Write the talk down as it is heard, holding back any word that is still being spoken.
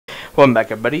Welcome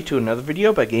back, everybody, to another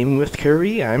video by Gaming with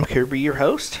Kirby. I'm Kirby, your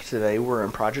host. Today we're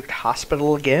in Project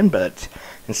Hospital again, but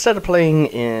instead of playing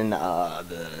in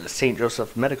the St.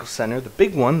 Joseph Medical Center, the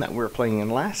big one that we were playing in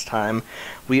last time,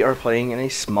 we are playing in a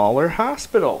smaller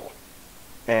hospital.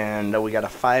 And we got a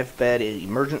 5-bed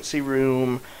emergency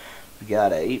room, we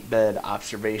got an 8-bed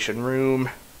observation room,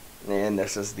 and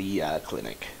this is the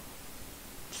clinic.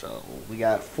 So we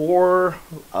got 4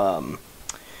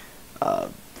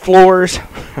 floors.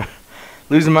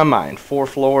 Losing my mind. 4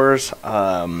 floors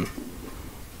all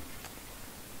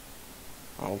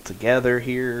together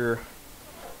here.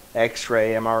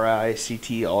 X-ray, MRI,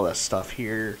 CT, all that stuff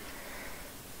here.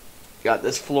 Got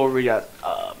this floor. We got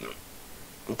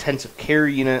intensive care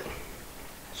unit,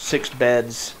 6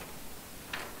 beds,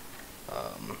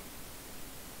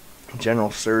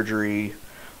 general surgery,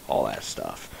 all that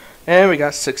stuff. And we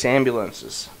got 6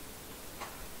 ambulances.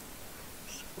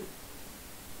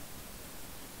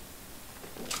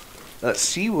 Let's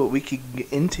see what we can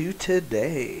get into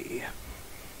today.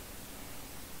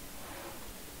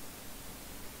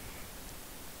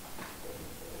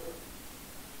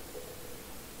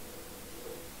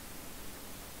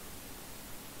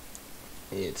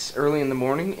 It's early in the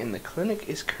morning, and the clinic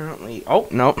is currently... Oh,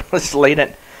 no, it's late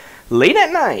at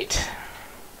night.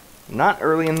 Not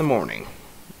early in the morning.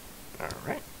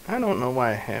 Alright, I don't know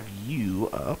why I have you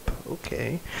up.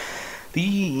 Okay.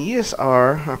 These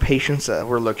are our patients that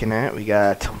we're looking at. We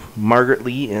got Margaret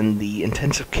Lee in the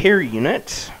intensive care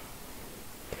unit.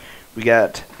 We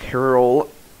got Carol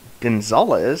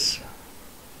Gonzalez.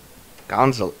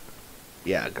 Gonzalez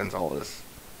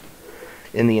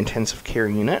in the intensive care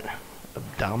unit.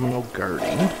 Abdominal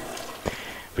guarding.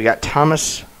 We got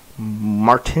Thomas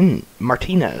Martinez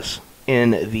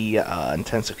in the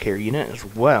intensive care unit as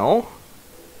well.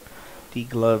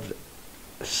 Degloved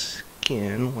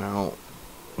skin. Well,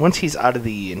 once he's out of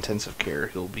the intensive care,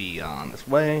 he'll be on his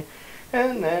way.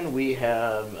 And then we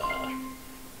have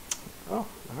oh,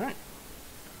 alright.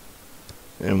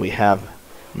 And we have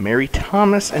Mary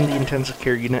Thomas in the intensive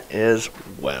care unit as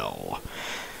well.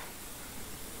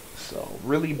 So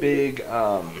really big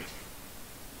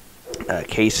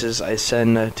cases I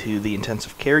send to the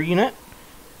intensive care unit.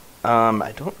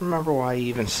 I don't remember why I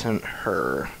even sent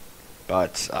her,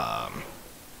 but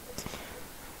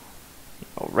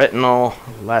retinal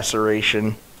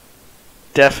laceration,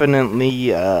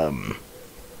 definitely I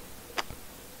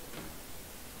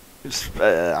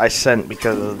sent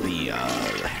because of the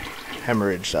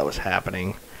hemorrhage that was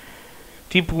happening.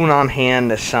 Deep wound on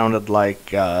hand. That sounded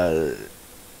like oh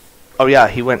yeah,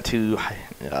 he went to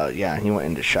he went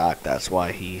into shock. That's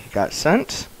why he got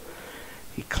sent.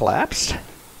 He collapsed,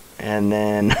 and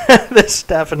then this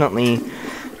definitely.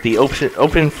 The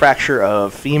open fracture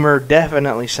of femur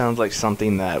definitely sounds like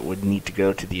something that would need to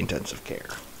go to the intensive care.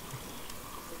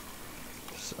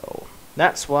 So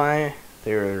that's why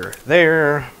they're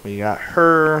there. We got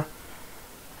her.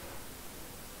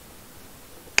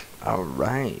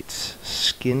 Alright.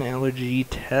 Skin allergy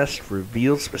test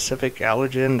reveals specific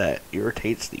allergen that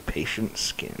irritates the patient's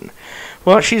skin.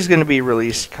 Well, she's going to be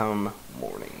released come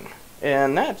morning.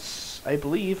 And that's, I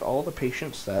believe, all the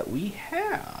patients that we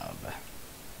have.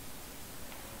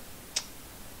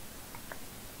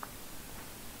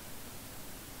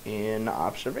 In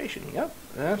observation. Yep,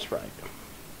 that's right.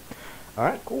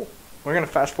 Alright, cool. We're going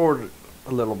to fast forward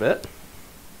a little bit.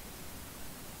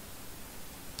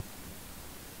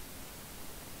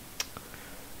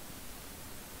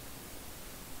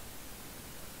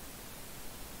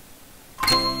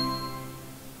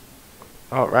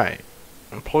 Alright.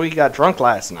 Employee got drunk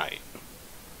last night.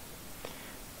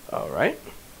 Alright.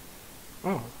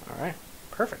 Oh, alright.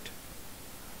 Perfect.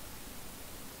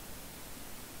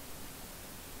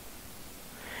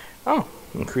 Oh,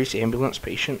 increase ambulance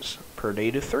patients per day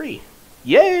to 3.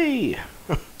 Yay!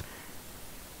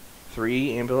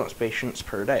 3 ambulance patients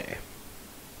per day.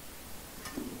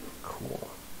 Cool.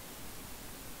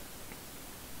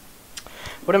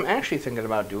 What I'm actually thinking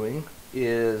about doing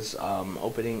is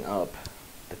opening up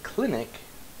the clinic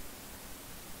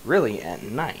really at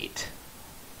night.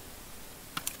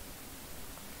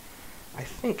 I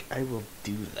think I will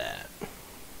do that.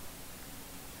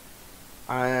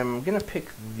 I'm going to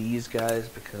pick these guys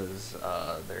because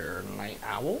they're night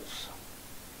owls.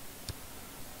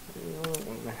 I'm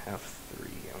going to have 3.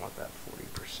 I want that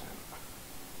 40%.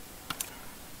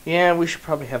 Yeah, we should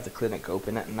probably have the clinic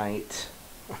open at night.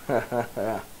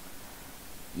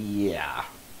 Yeah.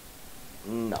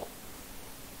 No.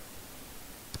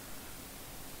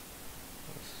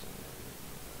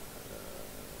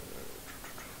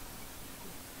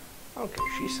 Okay,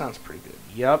 she sounds pretty good.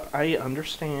 Yup, I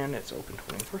understand. It's open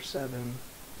 24/7.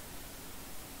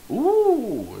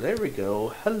 Ooh, there we go.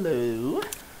 Hello,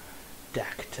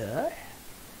 doctor.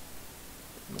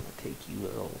 I'm gonna take you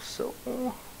also.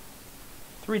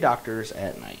 3 doctors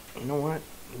at night. You know what?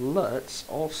 Let's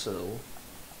also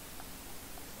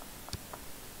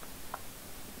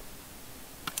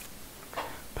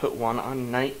put one on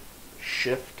night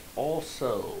shift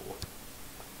also.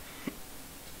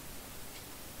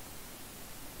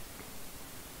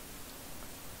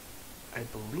 I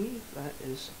believe that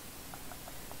is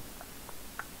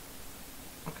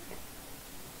okay.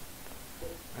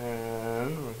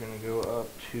 And we're gonna go up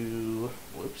to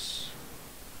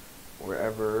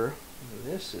wherever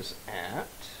this is at.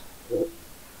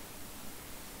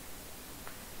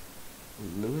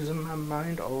 Losing my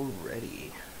mind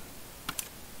already.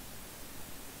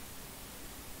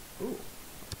 Ooh,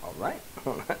 alright.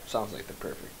 That sounds like the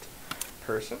perfect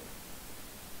person.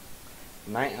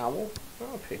 Night Owl,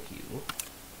 I'll pick you.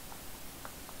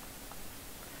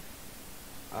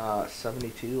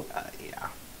 72, yeah.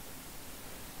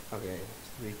 Okay,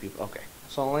 3 people, okay.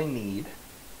 That's all I need.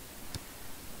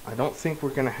 I don't think we're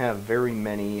gonna have very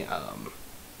many,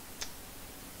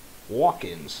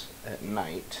 walk-ins at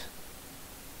night.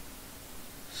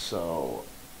 So,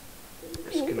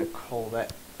 just gonna call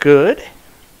that good.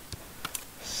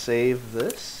 Save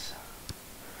this.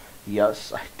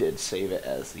 Yes, I did save it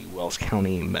as the Wells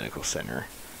County Medical Center.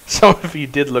 So if you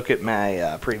did look at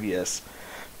my previous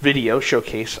video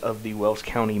showcase of the Wells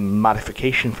County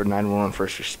modification for 911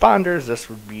 first responders, this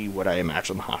would be what I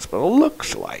imagine the hospital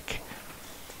looks like.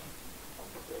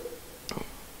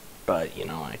 But, you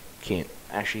know, I can't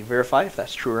actually verify if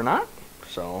that's true or not.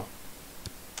 So,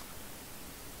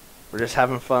 we're just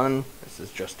having fun. This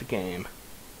is just a game.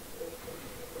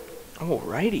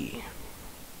 Alrighty.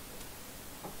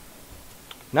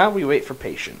 Now we wait for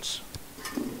patients.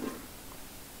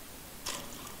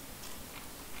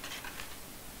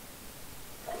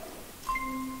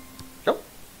 Yep.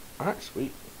 Alright,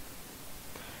 sweet.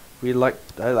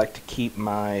 I like to keep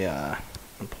my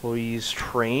employees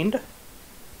trained.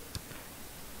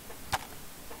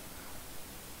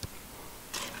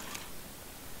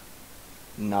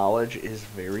 Knowledge is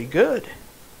very good.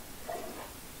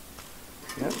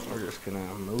 Yep, we're just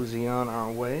gonna mosey on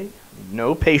our way.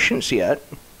 No patients yet.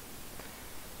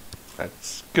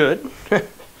 That's good.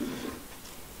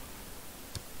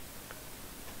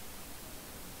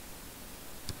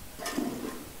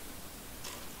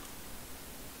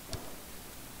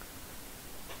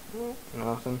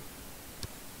 Nothing.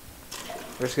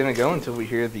 We're just gonna go until we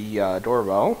hear the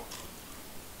doorbell.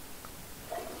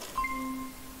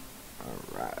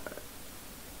 Alright.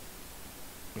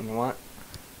 You know what?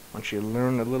 Once you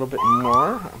learn a little bit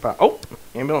more about... Oh!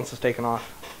 Ambulance is taking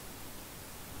off.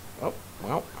 Oh,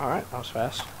 well, alright, that was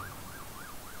fast.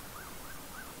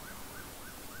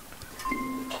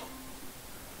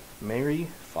 Mary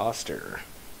Foster.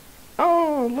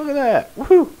 Oh, look at that!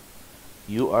 Woohoo!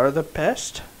 You are the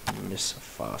best, Miss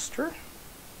Foster.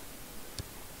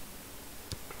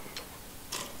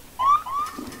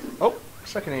 Oh,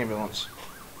 second ambulance.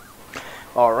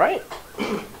 Alright.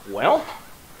 Well...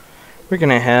 We're going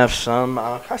to have some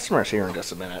customers here in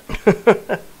just a minute.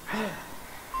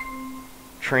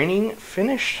 Training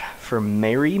finished for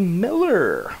Mary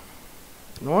Miller.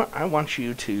 You know what? I want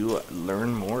you to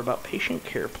learn more about patient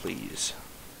care, please.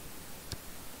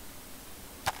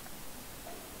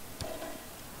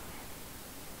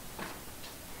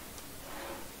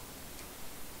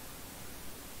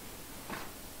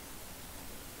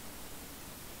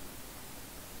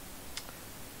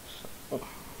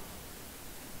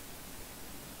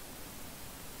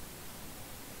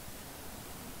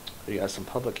 You got some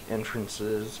public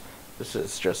entrances. This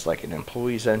is just like an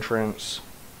employee's entrance.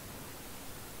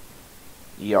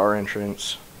 ER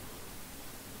entrance.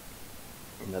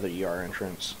 Another ER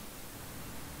entrance.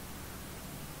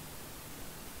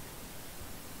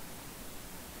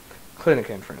 Clinic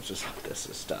entrance is what this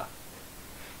is stuff.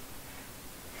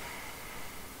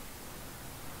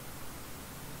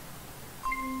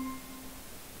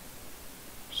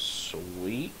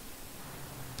 Sweet.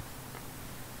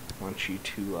 Want you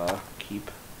to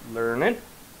keep learning,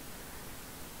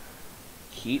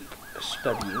 keep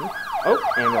studying.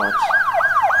 Oh, ambulance.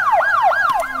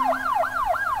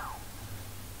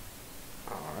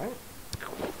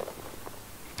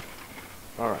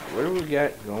 Alright, what do we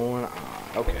got going on?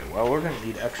 Okay, well, we're going to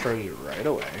need X-ray right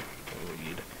away.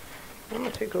 I'm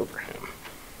going to take over him.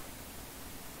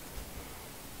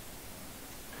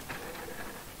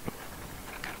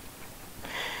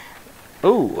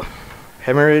 Ooh.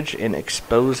 Hemorrhage and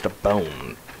exposed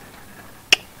bone.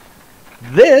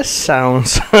 This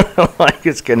sounds like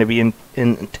it's going to be in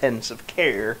intensive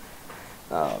care.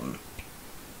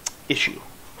 issue.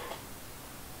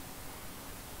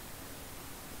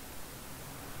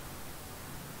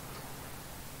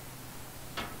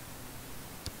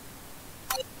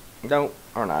 No,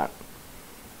 or not.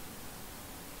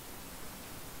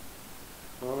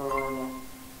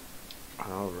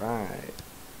 All right.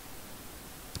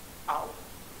 Ow.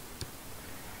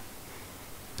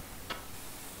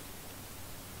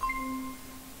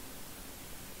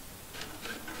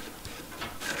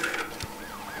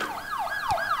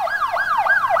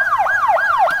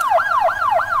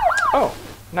 Oh,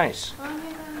 nice.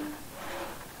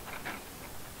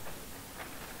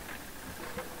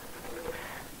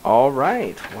 All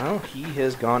right. Well, he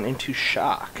has gone into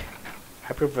shock.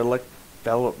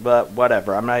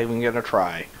 Whatever. I'm not even gonna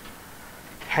try.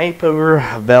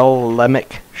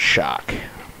 Hypervolemic shock.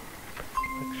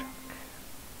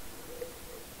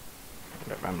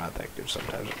 I'm not that good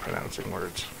sometimes at pronouncing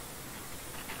words,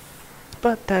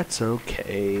 but that's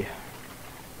okay.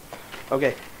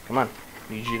 Okay, come on.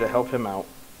 Need you to help him out.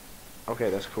 Okay,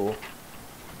 that's cool.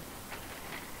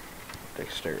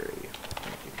 Dexterity.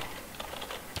 Thank you.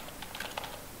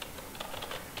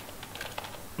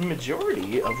 The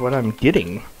majority of what I'm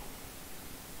getting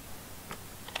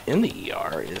in the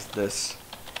ER is this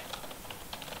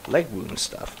leg wound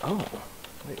stuff. Oh,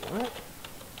 wait, what?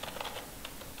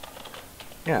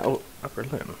 Yeah, oh, upper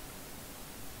limb.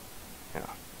 Yeah.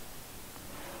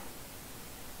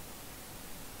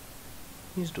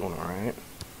 He's doing alright.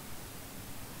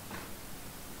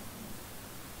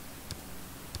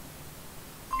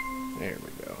 There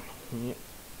we go. Yep.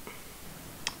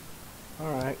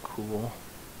 Alright, cool.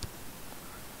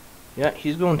 Yeah,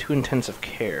 he's going to intensive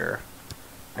care.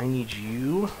 I need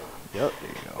you. Yep, there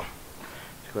you go.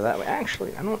 To go that way.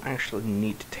 Actually, I don't actually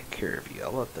need to take care of you.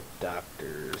 I'll let the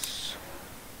doctors,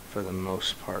 for the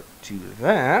most part, do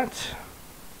that.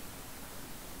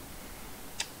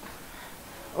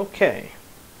 Okay.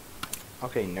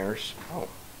 Okay, nurse. Oh,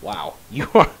 wow. You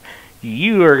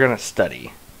are gonna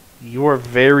study. You are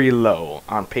very low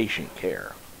on patient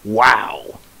care.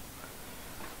 Wow.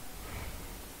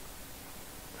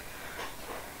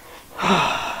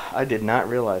 I did not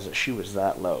realize that she was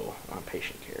that low on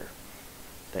patient care.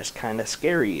 That's kind of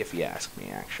scary if you ask me,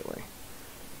 actually.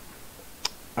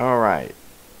 Alright.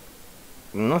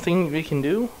 Nothing we can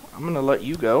do. I'm gonna let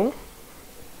you go.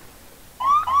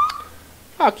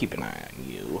 I'll keep an eye on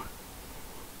you.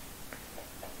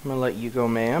 I'm gonna let you go,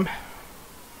 ma'am.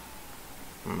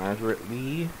 Margaret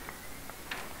Lee.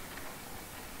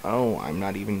 Oh, I'm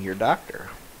not even your doctor.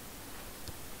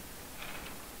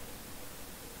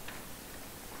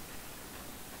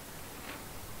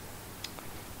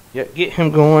 Yeah, get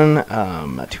him going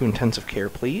to intensive care,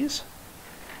 please.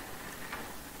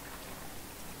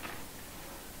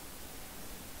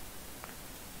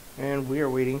 And we are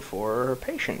waiting for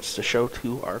patients to show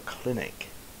to our clinic.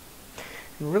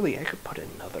 And really, I could put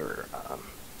another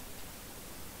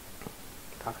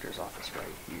doctor's office right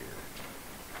here.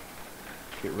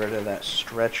 Get rid of that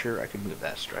stretcher. I could move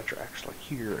that stretcher actually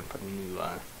here and put a new,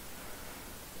 I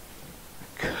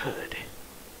could.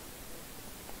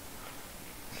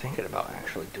 Thinking about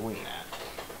actually doing that.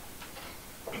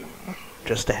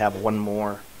 Just to have one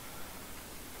more.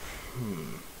 I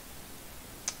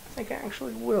think I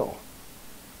actually will.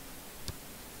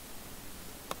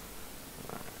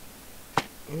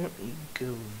 Yep, you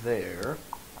go there.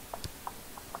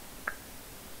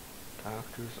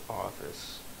 Doctor's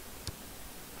office.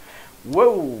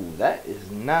 Whoa, that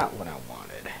is not what I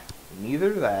wanted.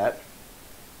 Neither that.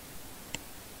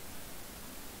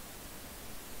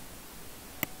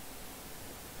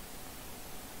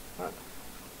 What?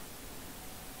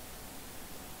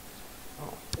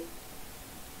 Oh.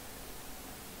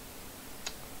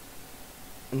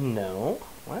 No.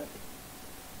 What?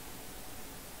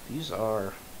 These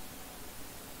are...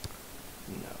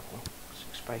 No.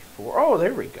 6x4. Oh,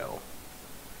 there we go.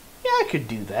 Yeah, I could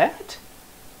do that.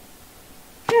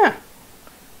 Yeah.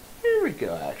 Here we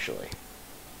go, actually.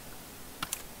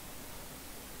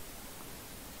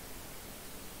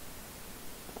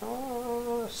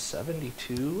 Oh,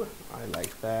 72. I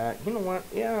like that. You know what?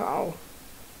 Yeah, I'll...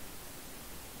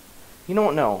 You know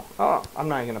what? No. Oh, I'm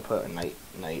not going to put a night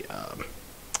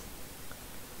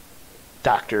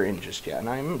doctor in just yet. And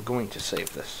I'm going to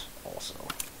save this also.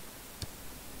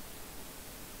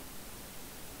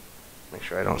 Make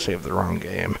sure I don't save the wrong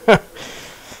game.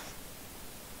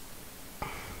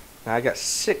 Now I got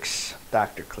 6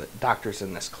 doctors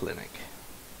in this clinic.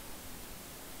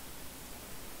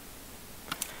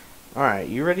 Alright,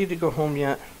 you ready to go home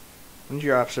yet? When's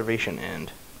your observation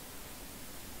end?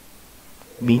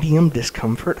 Medium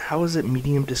discomfort? How is it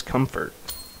medium discomfort?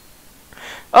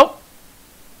 Oh!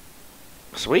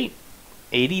 Sweet.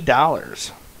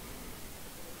 $80.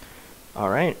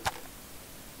 Alright.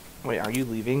 Wait, are you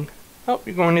leaving? Oh,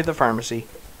 you're going to the pharmacy.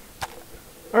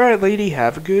 Alright, lady,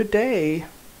 have a good day.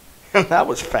 That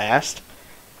was fast.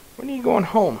 When are you going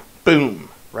home? Boom.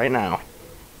 Right now.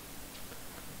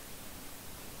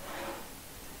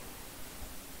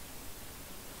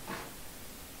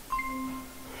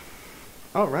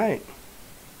 Alright.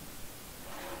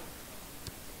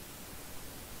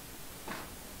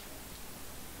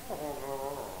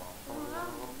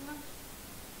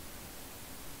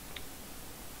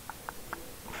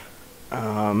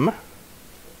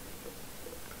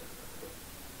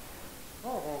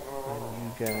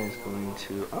 Are you guys going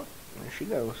to... Oh, there she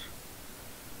goes.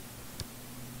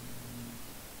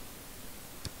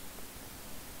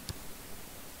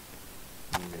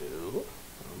 No. What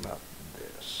about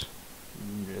this?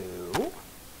 No.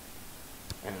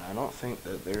 And I don't think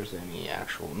that there's any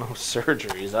actual... No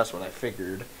surgeries. That's what I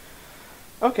figured.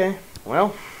 Okay.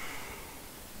 Well.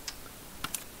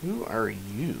 Who are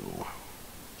you?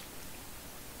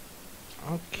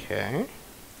 Okay.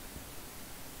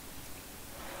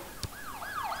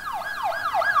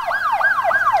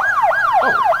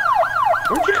 Oh,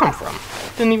 where'd you come from?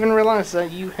 Didn't even realize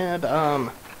that you had,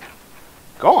 gone.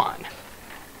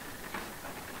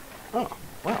 Oh,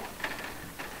 wow.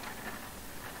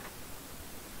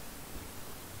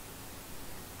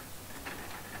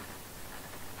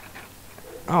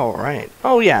 Alright.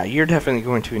 Oh, yeah, you're definitely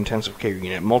going to intensive care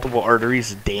unit. Multiple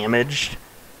arteries damaged.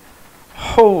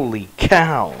 Holy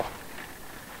cow.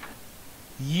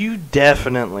 You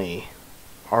definitely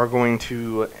are going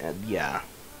to, yeah.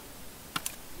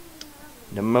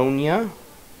 Pneumonia.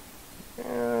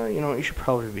 You know, you should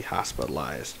probably be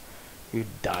hospitalized.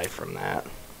 You'd die from that.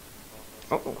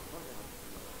 Oh.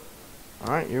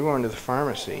 Alright, you're going to the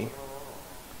pharmacy.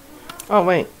 Oh,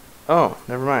 wait. Oh,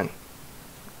 never mind.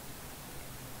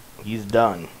 He's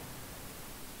done.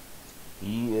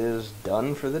 He is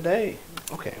done for the day.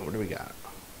 Okay, what do we got?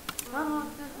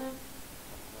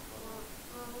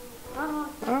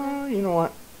 You know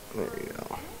what? There you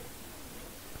go.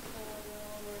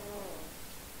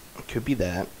 Could be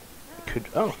that. Could...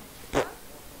 Oh.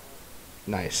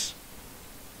 Nice.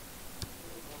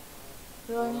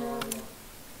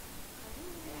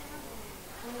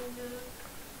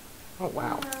 Oh,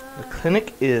 wow. The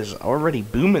clinic is already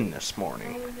booming this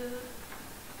morning.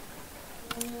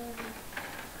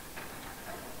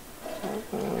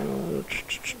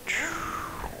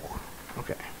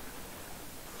 Okay.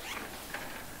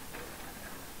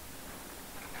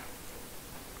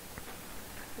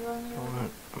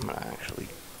 I'm gonna actually...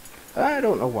 I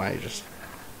don't know why I just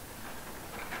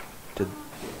did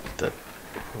the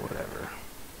whatever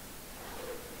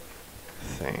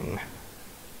thing.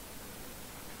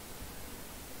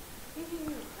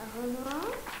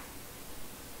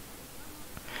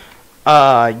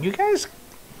 You guys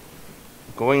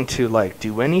going to, like,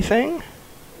 do anything?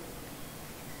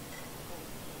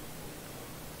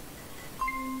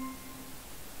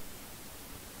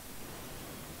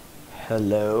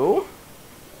 Hello?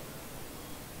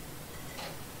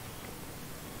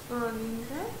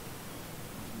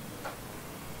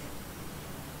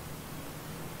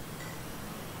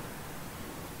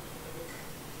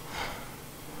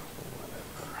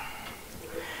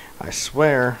 I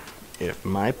swear, if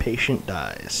my patient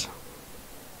dies...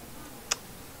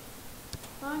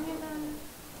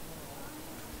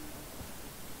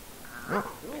 Oh,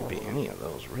 could be any of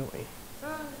those, really.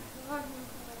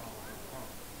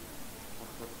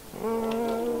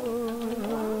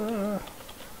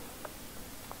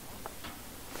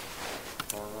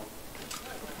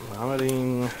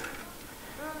 Vomiting.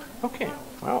 Okay,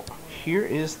 well, here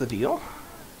is the deal.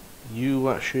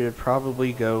 You should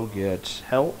probably go get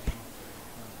help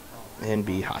and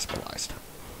be hospitalized.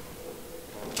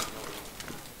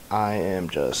 I am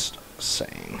just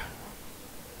saying.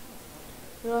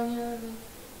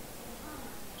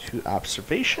 To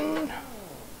observation.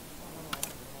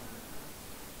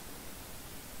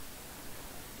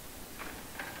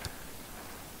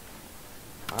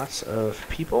 Lots of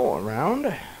people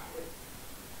around.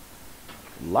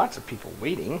 Lots of people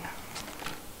waiting.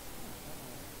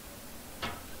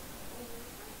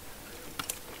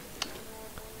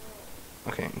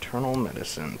 Okay, internal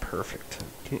medicine, perfect.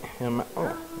 Get him.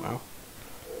 Oh, well.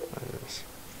 That is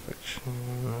fiction.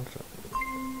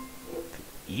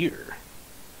 The ear.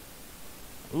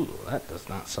 Ooh, that does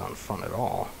not sound fun at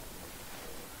all.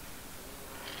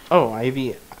 Oh,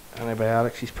 IV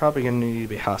antibiotics. He's probably going to need to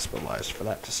be hospitalized for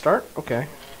that to start. Okay.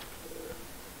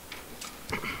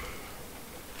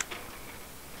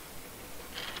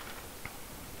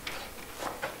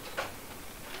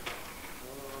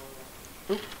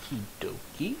 Okie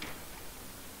dokie.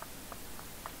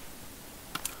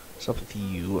 What's up with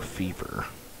you? A fever.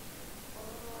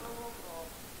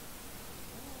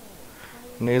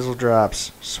 Nasal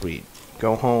drops. Sweet.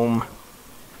 Go home.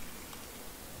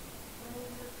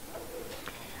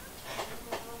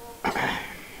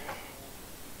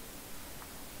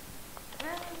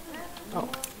 Oh.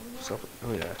 What's up with,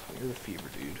 oh yeah, you're the fever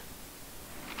dude.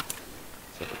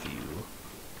 What's up with you?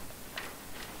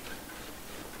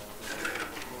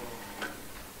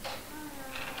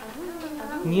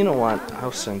 You know what?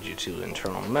 I'll send you to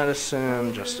internal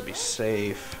medicine just to be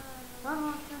safe.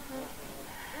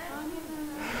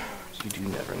 You do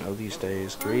never know these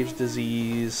days. Graves'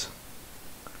 disease.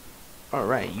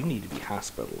 Alright, you need to be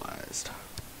hospitalized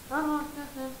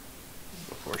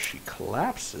before she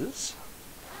collapses.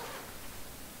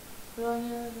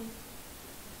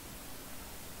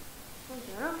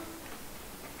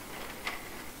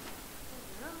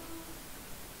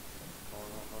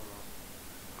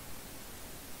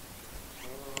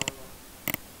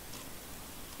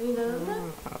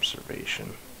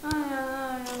 Observation.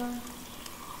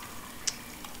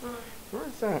 Where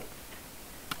is that?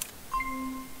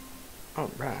 Oh,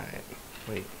 right.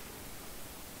 Wait.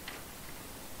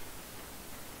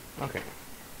 Okay.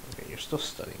 Okay, you're still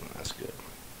studying. That's good.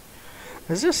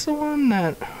 Is this the one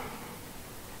that...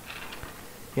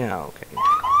 Yeah, okay.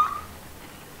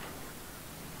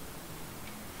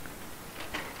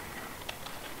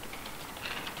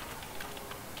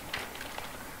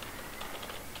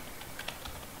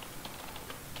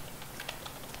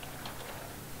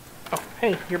 Oh,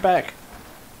 hey, you're back.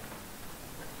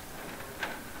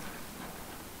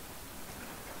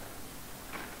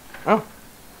 Oh.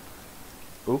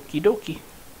 Okie dokie.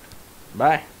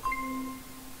 Bye.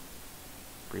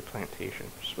 Replantation.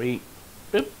 Sweet.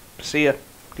 Boop. See ya.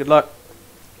 Good luck.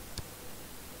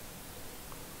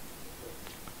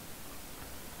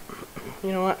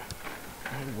 You know what?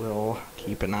 I will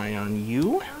keep an eye on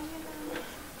you.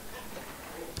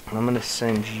 I'm gonna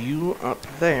send you up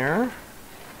there.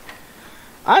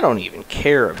 I don't even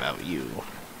care about you.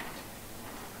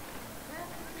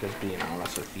 Just being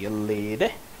honest with you,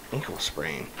 lady. Ankle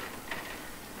sprain.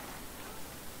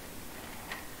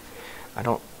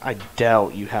 I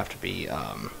doubt you have to be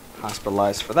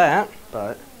hospitalized for that,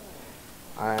 but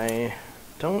I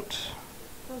don't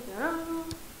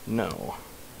know.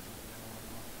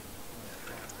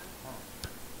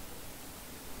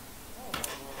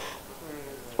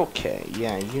 Okay,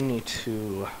 yeah, you need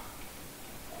to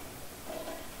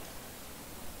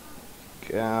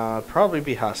probably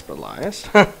be hospitalized.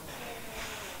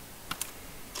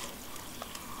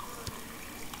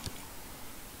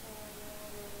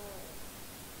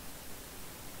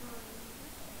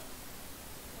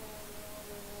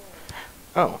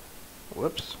 Oh,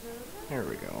 whoops. There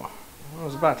we go. I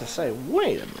was about to say,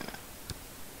 wait a minute.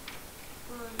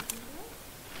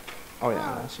 Oh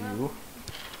yeah, that's you.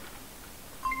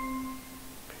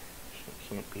 She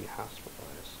can't be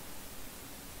hospitalized.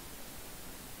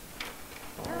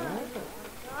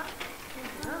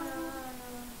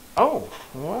 Oh,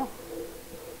 well.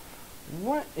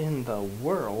 What in the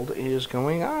world is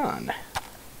going on?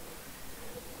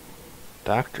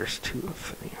 Doctors too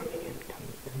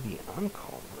in the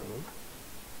on-call room.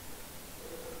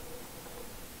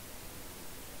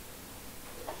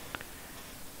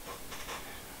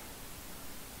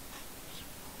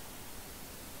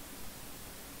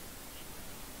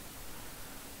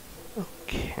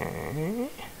 Okay.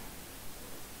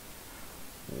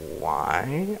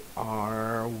 Why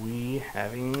are we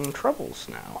having troubles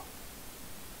now?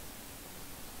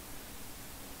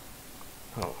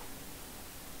 Oh.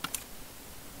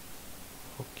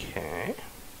 Okay.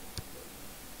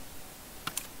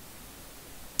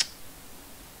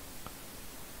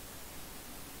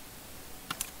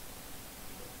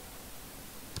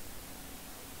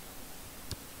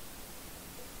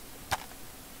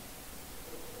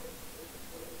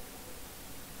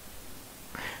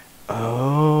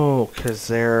 Oh, because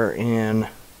they're in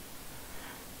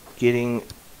getting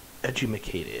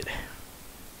educated.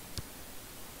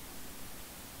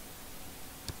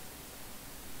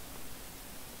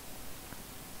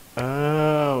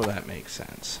 Oh, that makes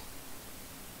sense.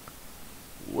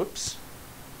 Whoops.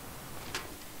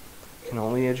 Can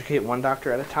only educate one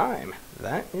doctor at a time.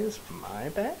 That is my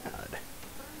bad.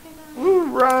 Ooh,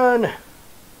 run!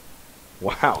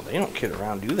 Wow, they don't kid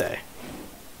around, do they?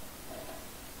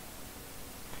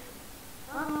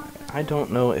 I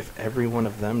don't know if every one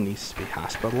of them needs to be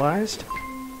hospitalized.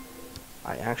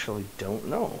 I actually don't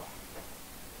know.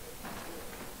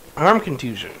 Arm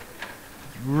contusion.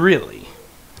 Really?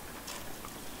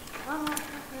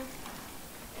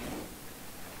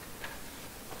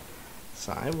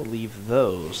 So I will leave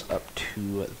those up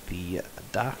to the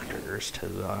doctors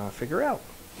to figure out.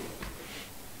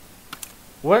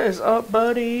 What is up,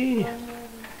 buddy?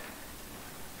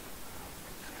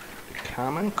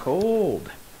 Common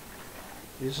cold.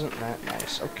 Isn't that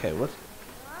nice? Okay, what?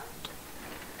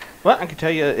 Well, I can tell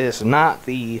you it's not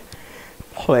the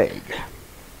plague.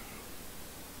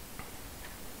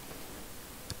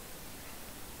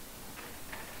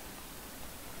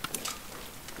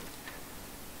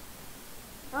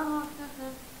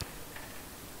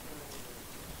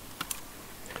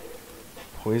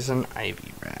 Poison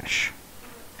ivy rash.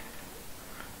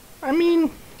 I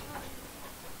mean,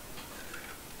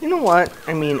 you know what?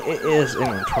 I mean, it is an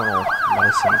internal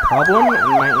medicine problem, and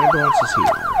my ambulance is here.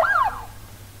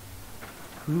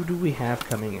 Who do we have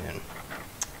coming in?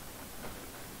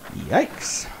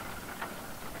 Yikes.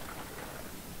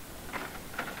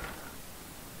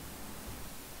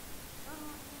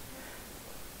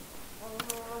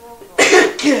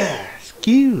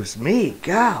 Excuse me,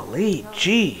 golly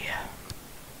gee.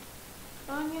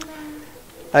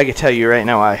 I can tell you right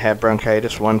now, I had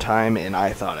bronchitis one time, and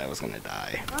I thought I was going to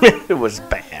die. It was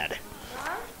bad.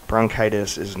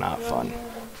 Bronchitis is not fun.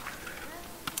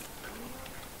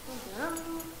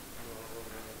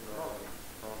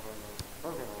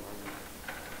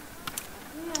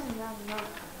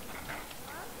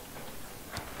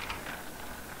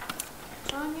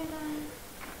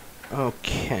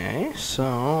 Okay,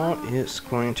 so it's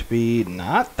going to be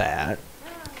not that.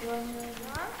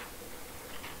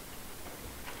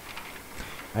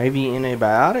 IV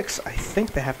antibiotics, I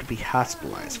think they have to be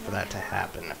hospitalized for that to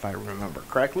happen, if I remember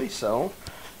correctly. So,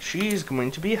 she's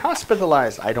going to be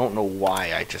hospitalized. I don't know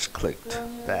why I just clicked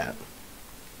that.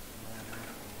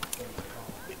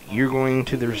 You're going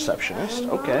to the receptionist,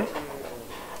 okay.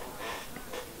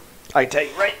 I tell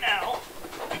you right now,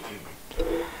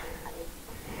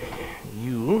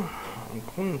 you are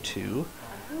going to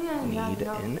need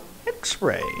an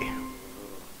X-ray.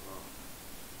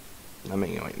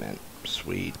 Numbing ointment.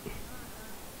 Sweet.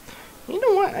 You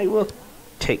know what? I will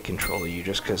take control of you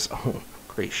just because, oh,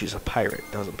 great, she's a pirate.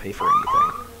 Doesn't pay for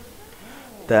anything.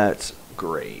 That's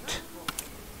great.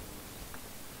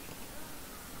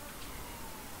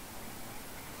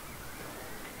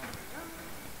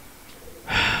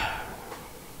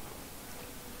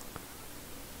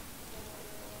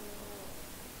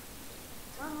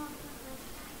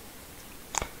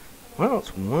 Well,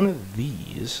 it's one of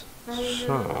these.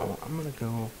 So, I'm going to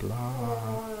go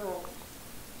blah,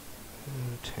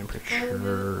 temperature, you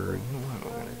know what,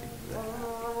 I'm going to do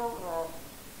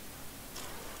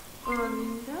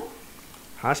that.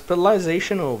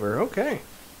 Hospitalization over, okay.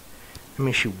 I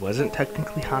mean, she wasn't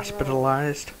technically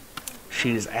hospitalized.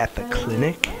 She's at the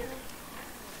clinic.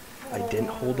 I didn't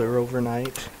hold her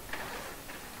overnight.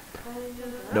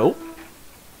 Nope.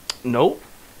 Nope.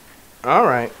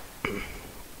 Alright.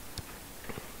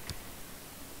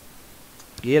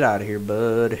 Get out of here,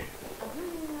 bud.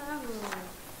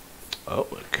 Oh,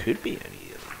 it could be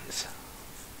any of these.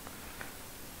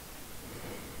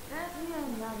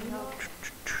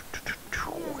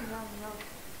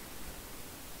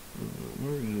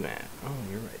 Where are you at? Oh,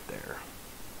 you're right there.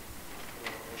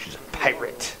 She's a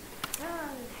pirate.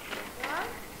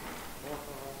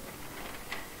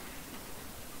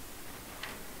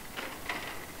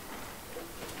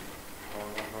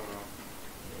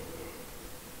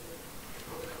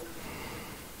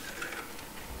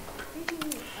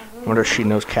 I wonder if she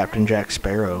knows Captain Jack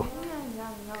Sparrow.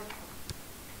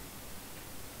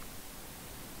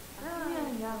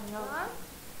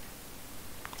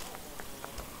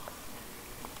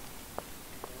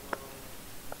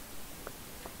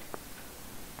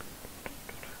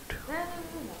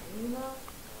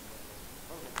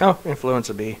 Oh,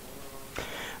 influenza B.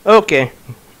 Okay.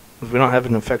 We don't have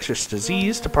an infectious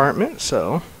disease department,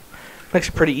 so makes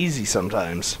it pretty easy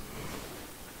sometimes.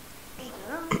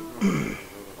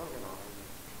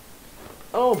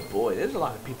 Oh boy, there's a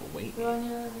lot of people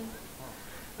waiting.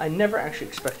 I never actually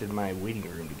expected my waiting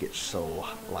room to get so,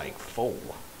 like, full.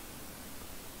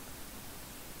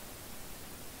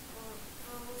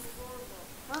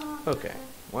 Okay,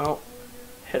 well,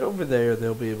 head over there,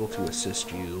 they'll be able to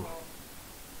assist you.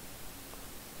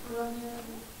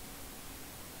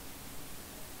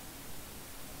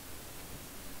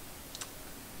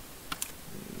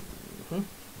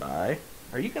 Bye.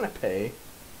 Are you gonna pay?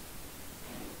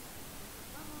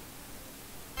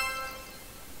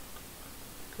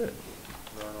 Good.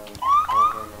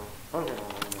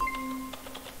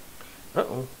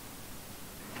 Uh-oh.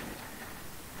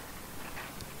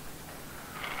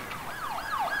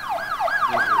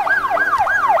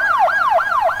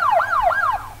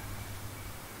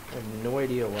 I have no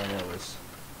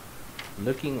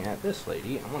looking at this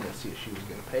lady, I wanted to see if she was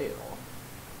going to pay it all.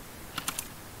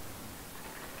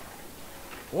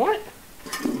 What?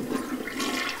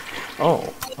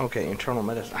 Oh, okay, internal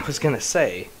medicine. I was going to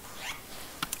say,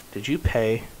 did you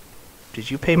pay my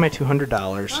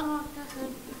 $200?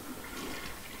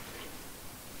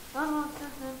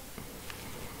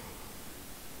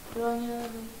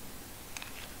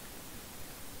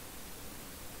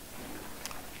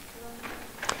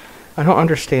 I don't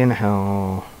understand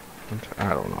how... I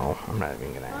don't know. I'm not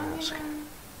even going to ask.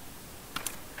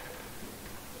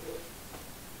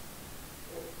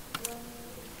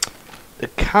 The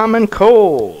common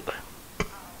cold.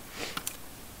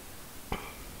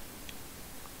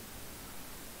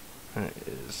 That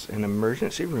is an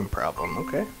emergency room problem.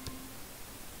 Okay.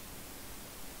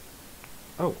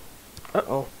 Oh.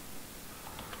 Uh-oh.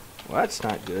 Well, that's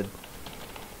not good.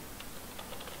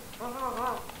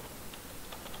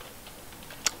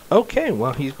 Okay,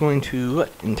 well, he's going to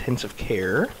intensive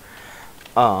care.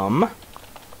 We're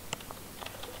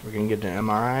going to get an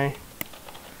MRI.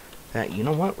 You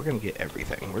know what? We're going to get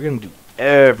everything. We're going to do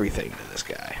everything to this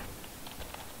guy.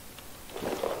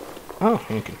 Oh,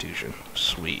 hand contusion.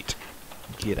 Sweet.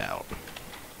 Get out.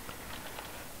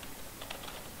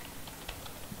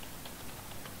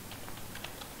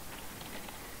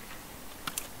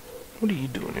 What are you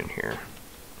doing in here?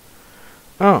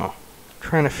 Oh,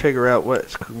 trying to figure out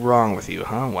what's wrong with you,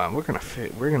 huh? Well, we're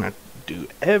gonna do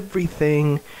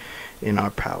everything in our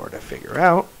power to figure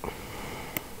out.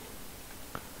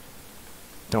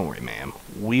 Don't worry, ma'am.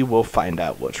 We will find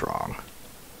out what's wrong.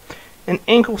 An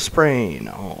ankle sprain.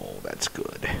 Oh, that's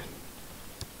good.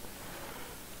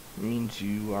 Means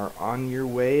you are on your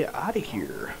way out of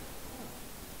here.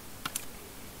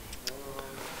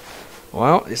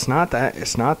 Well, it's not that.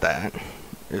 It's not that.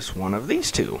 It's one of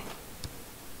these two.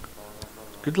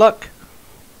 Good luck.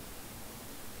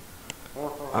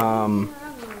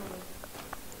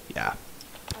 Yeah.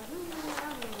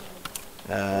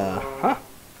 Huh.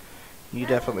 You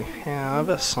definitely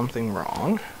have something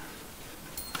wrong.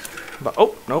 But,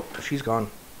 oh, nope, she's gone.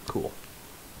 Cool.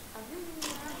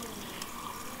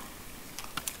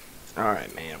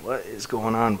 Alright, man, what is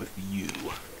going on with you?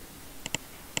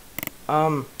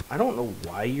 I don't know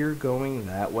why you're going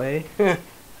that way.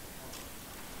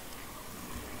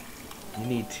 You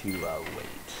need to,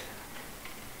 wait.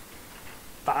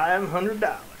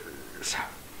 $500.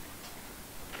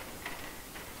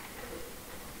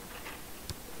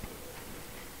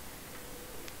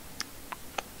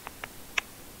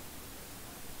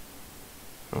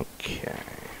 Okay.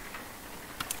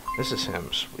 This is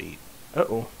him, sweet.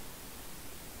 Uh-oh.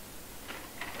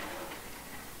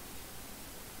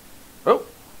 Oh!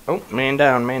 Oh, man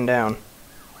down, man down.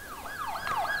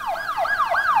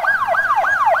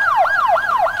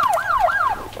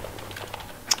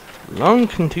 Lung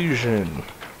contusion.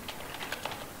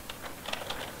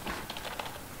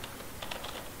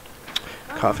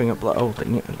 Coughing up blood. Oh,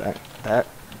 that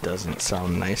doesn't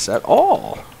sound nice at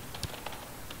all.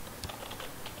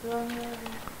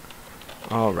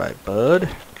 Alright, bud.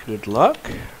 Good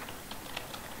luck.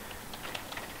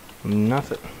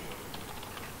 Nothing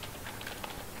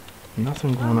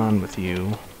going on with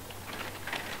you.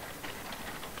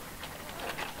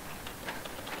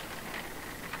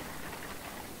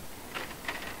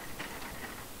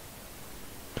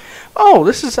 Oh,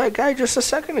 this is that guy just a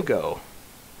second ago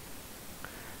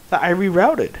that I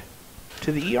rerouted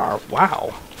to the ER.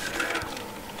 Wow.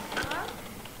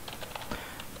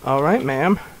 Alright,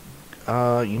 ma'am.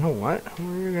 You know what?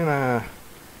 You're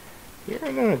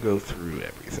gonna go through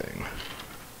everything.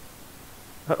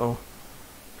 Uh-oh.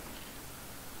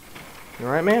 You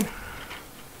alright, man?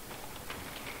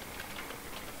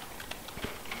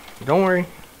 Don't worry.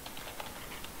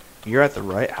 You're at the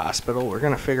right hospital. We're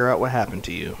gonna figure out what happened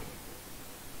to you.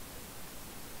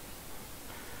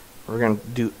 We're gonna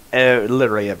do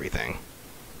literally everything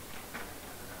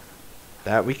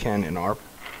that we can in our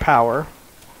power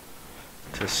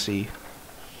to see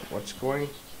what's going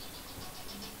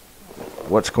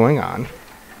on.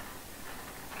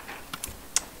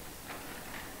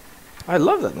 I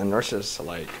love that the nurses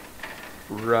like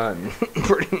run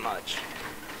pretty much,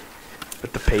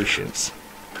 but the patients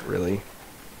really.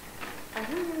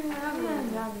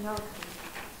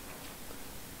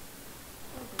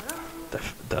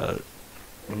 The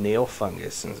nail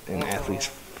fungus in athlete's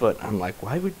foot. I'm like,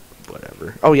 why would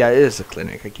whatever? Oh yeah, it is a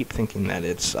clinic. I keep thinking that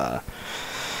it's the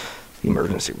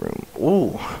emergency room.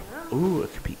 Ooh,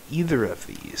 it could be either of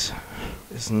these.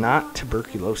 It's not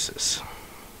tuberculosis,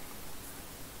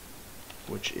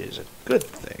 which is a good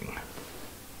thing.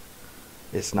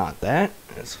 It's not that.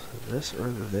 It's this or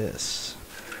this.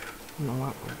 You know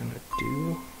what we're gonna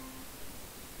do?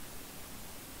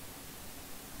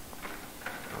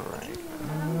 Alright.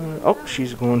 Oh,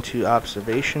 she's going to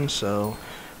observation, so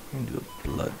I'm gonna do a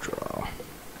blood draw.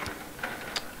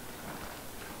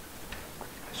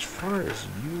 As far as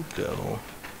you go,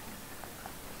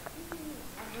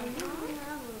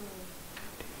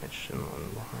 damage and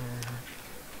enlarge.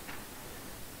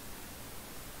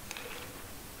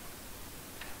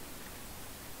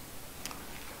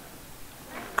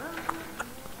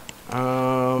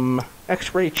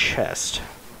 X-ray chest.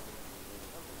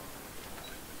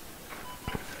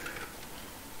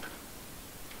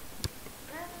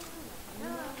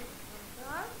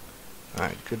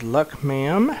 Alright, good luck,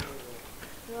 ma'am.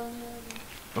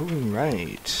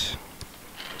 Alright.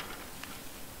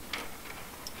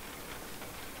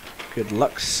 Good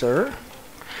luck, sir.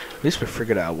 At least we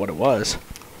figured out what it was.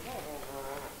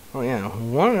 Oh yeah,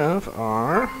 one of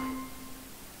our...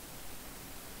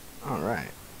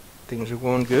 Alright. Things are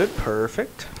going good.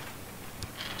 Perfect.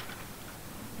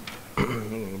 I'm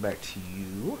gonna go back to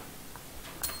you.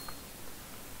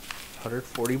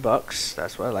 $140.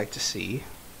 That's what I like to see.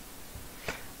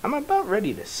 I'm about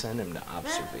ready to send him to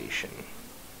observation.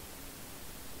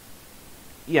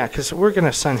 Yeah, because we're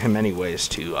gonna send him anyways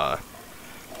to we're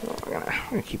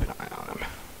gonna keep an eye on him.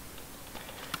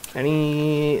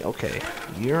 Okay,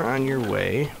 you're on your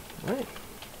way. Right.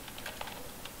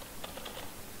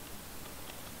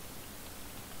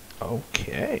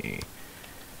 Okay.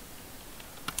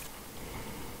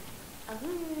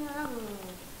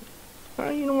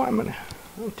 You know what?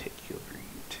 I'll take you over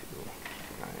you two.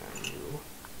 Keep an eye on you.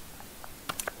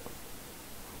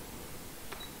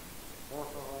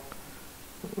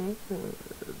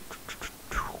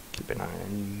 Keep an eye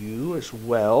on you as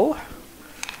well.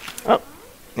 Oh,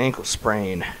 ankle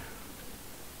sprain.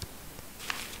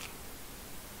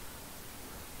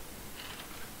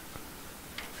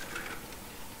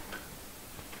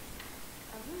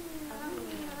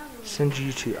 Send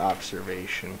you to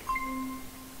observation.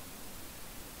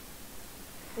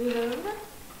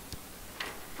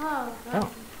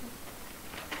 Oh.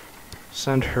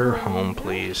 Send her home,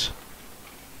 please.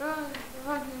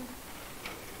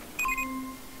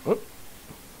 Oop.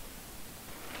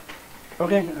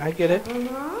 Okay, I get it.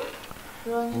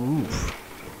 Oof.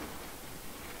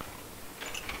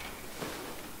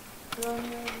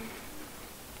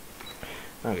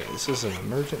 Okay, this is an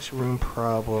emergency room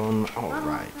problem.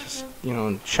 Alright, just,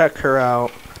 check her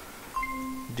out.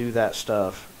 Do that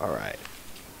stuff. Alright.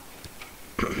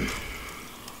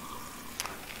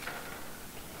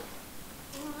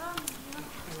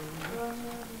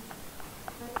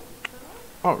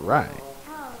 Alright.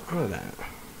 Look at that.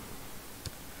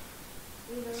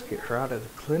 Let's get her out of the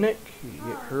clinic.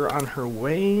 Get her on her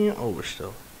way. Oh, we're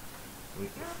still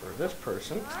waiting for this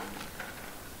person.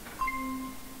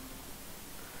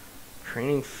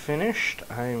 Training finished.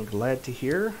 I am glad to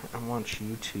hear. I want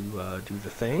you to do the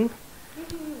thing,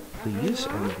 please,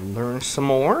 and learn some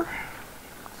more.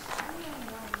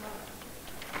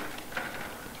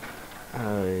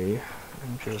 I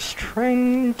am just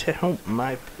trying to help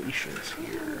my patients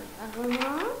here.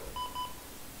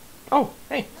 Oh,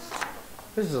 hey.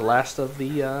 This is the last of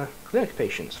the clinic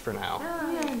patients for now.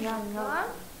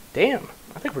 Damn,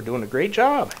 I think we're doing a great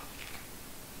job.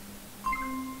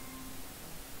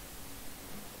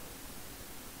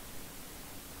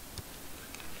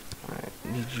 Alright,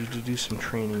 need you to do some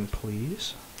training,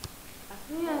 please.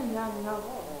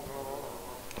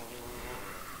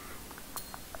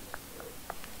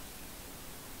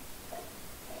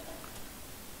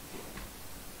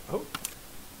 Oh.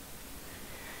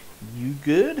 You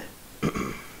good?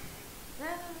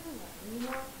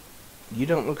 You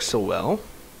don't look so well.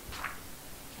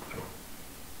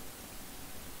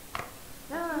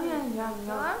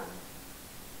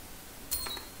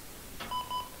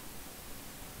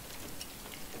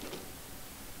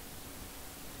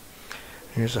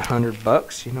 Here's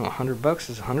 $100. You know, $100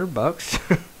 is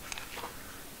 $100.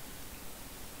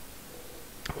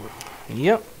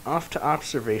 Yep, off to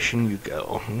observation you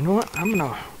go. You know what? I'm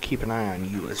gonna keep an eye on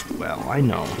you as well. I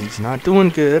know he's not doing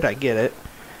good. I get it.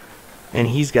 And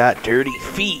he's got dirty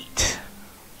feet.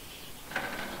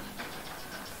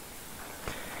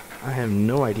 I have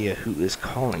no idea who is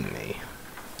calling me.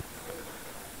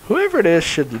 Whoever it is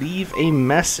should leave a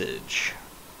message.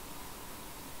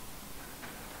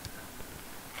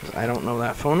 I don't know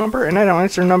that phone number, and I don't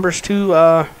answer numbers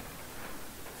to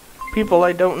people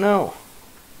I don't know.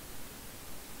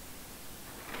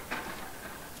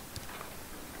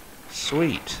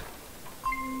 Sweet.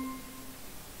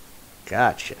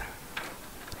 Gotcha.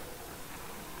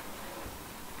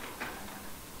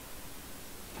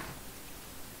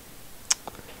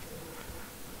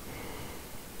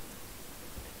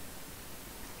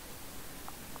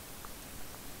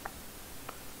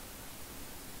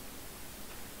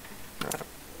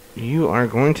 You are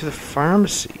going to the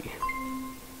pharmacy.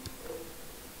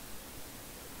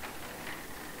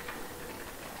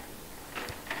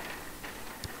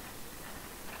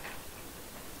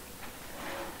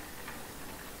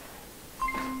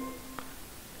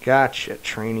 Gotcha.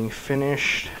 Training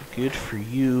finished. Good for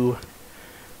you.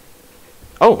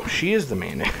 Oh, she is the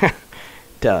manager.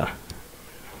 Duh.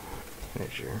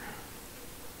 Manager.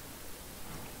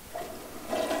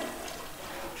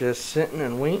 Just sitting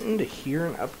and waiting to hear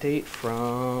an update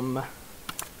from...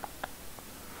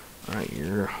 Alright,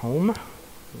 you're home.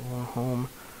 You're home.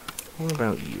 What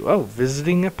about you? Oh,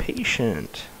 visiting a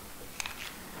patient.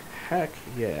 Heck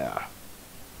yeah.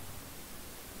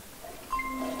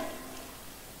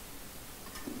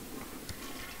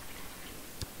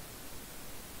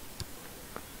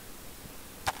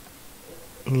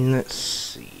 Let's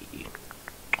see.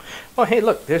 Oh, hey,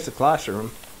 look, there's the classroom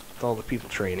with all the people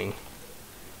training.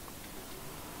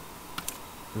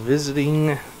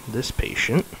 Visiting this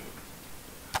patient.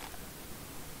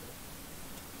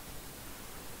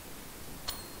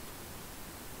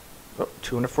 Oh,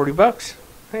 $240.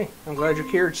 Hey, I'm glad you're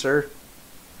cured, sir.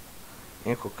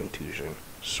 Ankle contusion.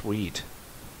 Sweet.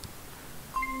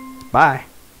 Bye.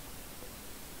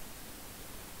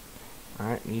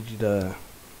 Alright, need you to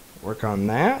work on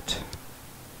that.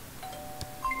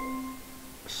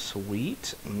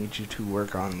 Sweet. I need you to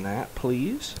work on that,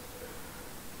 please.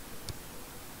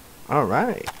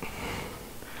 Alright.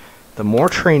 The more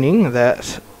training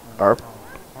that our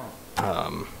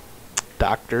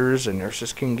doctors and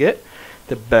nurses can get,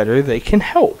 the better they can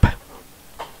help.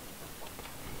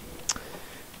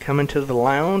 Come into the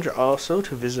lounge also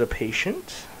to visit a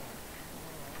patient.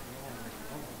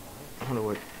 I wonder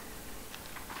what...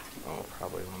 Oh,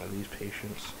 probably one of these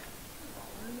patients.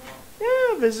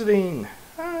 Yeah, visiting.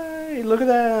 Hi, look at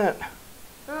that.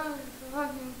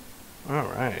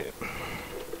 Alright.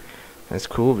 That's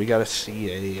cool. We got to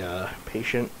see a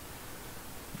patient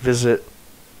visit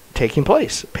taking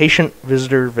place. Patient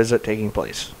visitor visit taking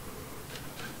place.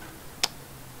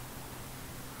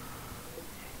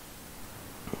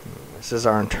 This is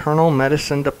our internal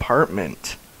medicine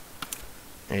department.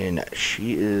 And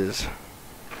she is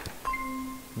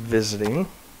visiting.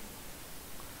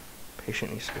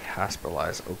 Patient needs to be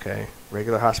hospitalized. Okay.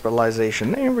 Regular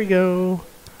hospitalization. There we go.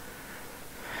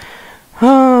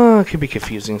 It could be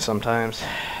confusing sometimes.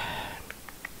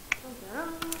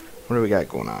 What do we got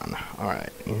going on?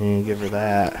 Alright. Give her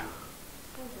that.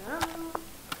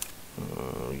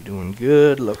 You're doing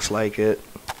good. Looks like it.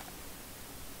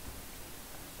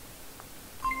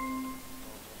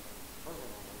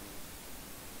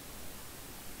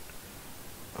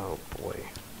 Oh boy.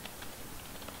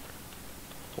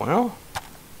 Well,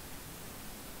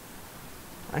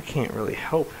 I can't really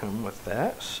help him with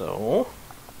that, so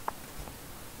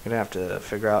I'm gonna have to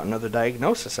figure out another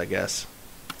diagnosis, I guess.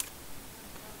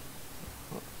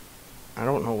 I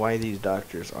don't know why these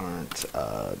doctors aren't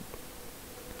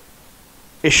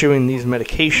issuing these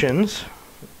medications,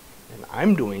 and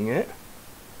I'm doing it.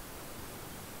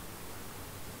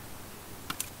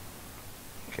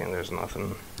 Okay, there's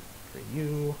nothing for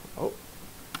you. Oh,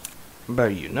 what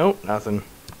about you? Nope, nothing.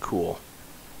 Cool.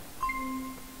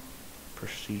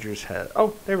 Procedures had...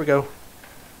 Oh, there we go.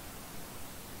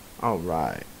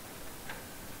 Alright.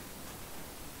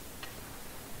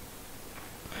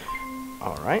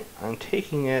 Alright, I'm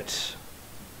taking it...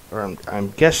 Or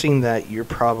I'm guessing that you're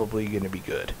probably going to be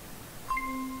good.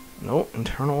 No,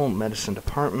 internal medicine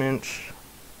department.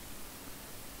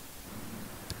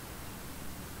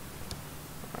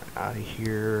 Out of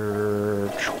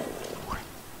here.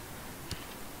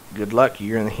 Good luck,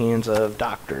 you're in the hands of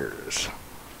doctors.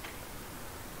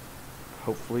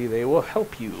 Hopefully they will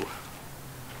help you.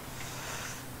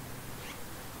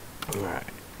 Alright.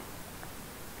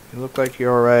 You look like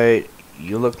you're alright.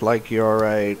 You look like you're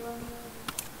alright.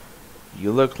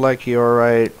 You look like you're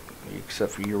alright.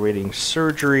 Except for you're waiting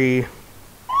surgery.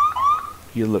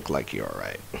 You look like you're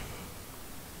alright.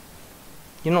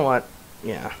 You know what?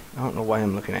 Yeah, I don't know why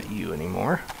I'm looking at you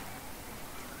anymore.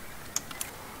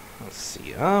 Let's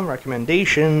see,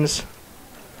 recommendations.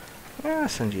 I'll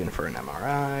send you in for an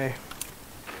MRI.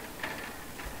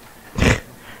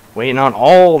 Waiting on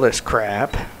all this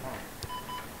crap.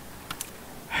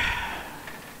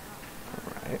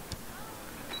 Alright.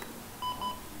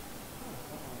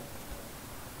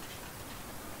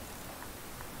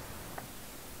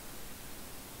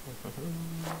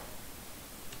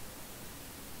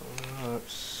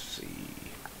 Let's see.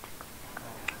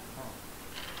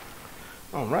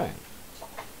 Alright.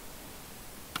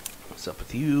 What's up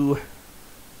with you?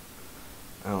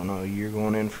 I don't know, you're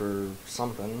going in for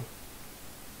something.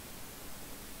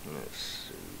 Let's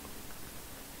see.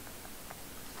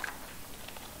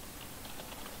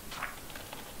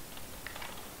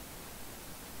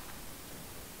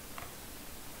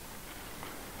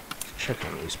 check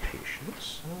on these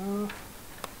patients.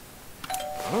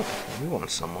 Oh, we went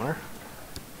somewhere.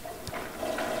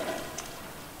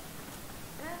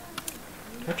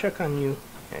 Did I check on you?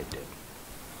 Yeah, I did.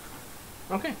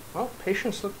 Okay, well,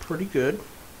 patients look pretty good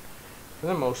for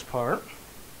the most part.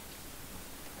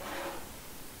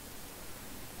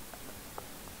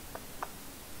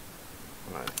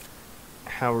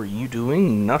 How are you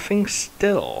doing? Nothing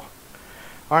still.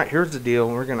 Alright, here's the deal.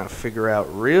 We're going to figure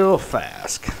out real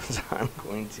fast, because I'm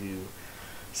going to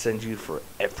send you for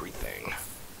everything.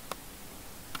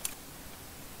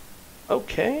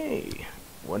 Okay.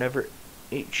 Whatever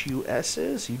HUS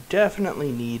is, you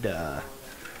definitely need to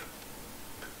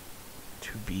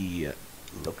be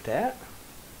looked at.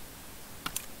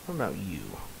 What about you?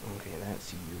 Okay,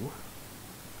 that's you.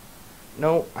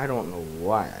 No, I don't know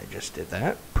why I just did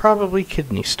that. Probably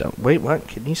kidney stone. Wait, what?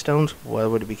 Kidney stones? Why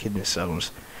would it be kidney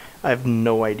stones? I have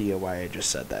no idea why I just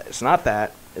said that. It's not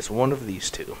that. It's one of these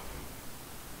two.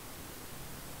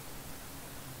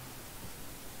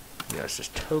 Yeah, it's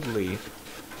just totally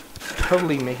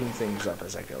making things up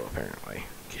as I go, apparently.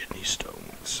 Kidney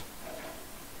stones.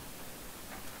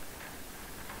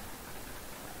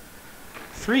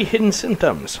 3 hidden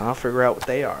symptoms. I'll figure out what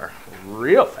they are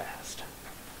real fast.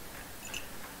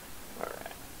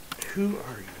 Alright. Who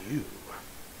are you?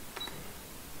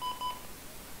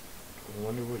 I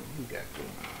wonder what you got going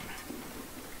on.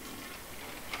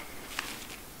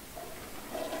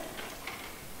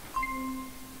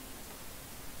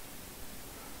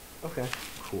 Okay,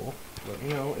 cool. Let me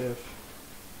know if...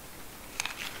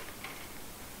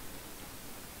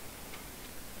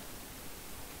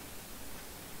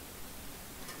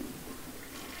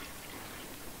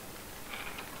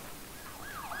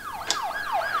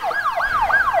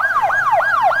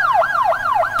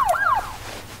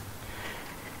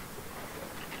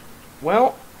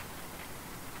 Well,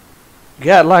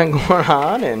 got a lot going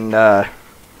on, and, man,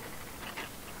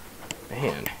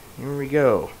 here we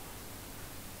go.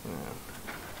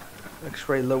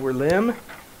 X-ray lower limb,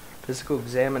 physical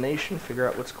examination, figure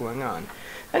out what's going on.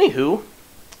 Anywho,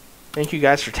 thank you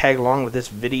guys for tagging along with this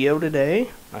video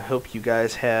today. I hope you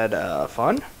guys had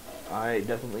fun. I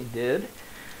definitely did.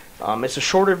 It's a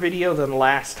shorter video than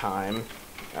last time.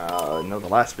 No, the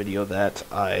last video that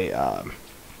I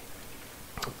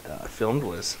filmed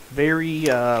was very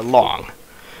long.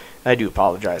 I do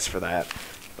apologize for that.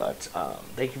 But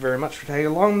thank you very much for tagging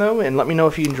along, though, and let me know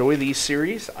if you enjoy these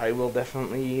series. I will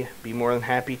definitely be more than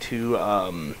happy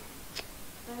to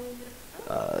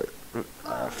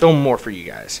film more for you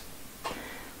guys.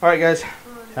 Alright, guys.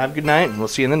 Have a good night, and we'll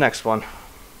see you in the next one.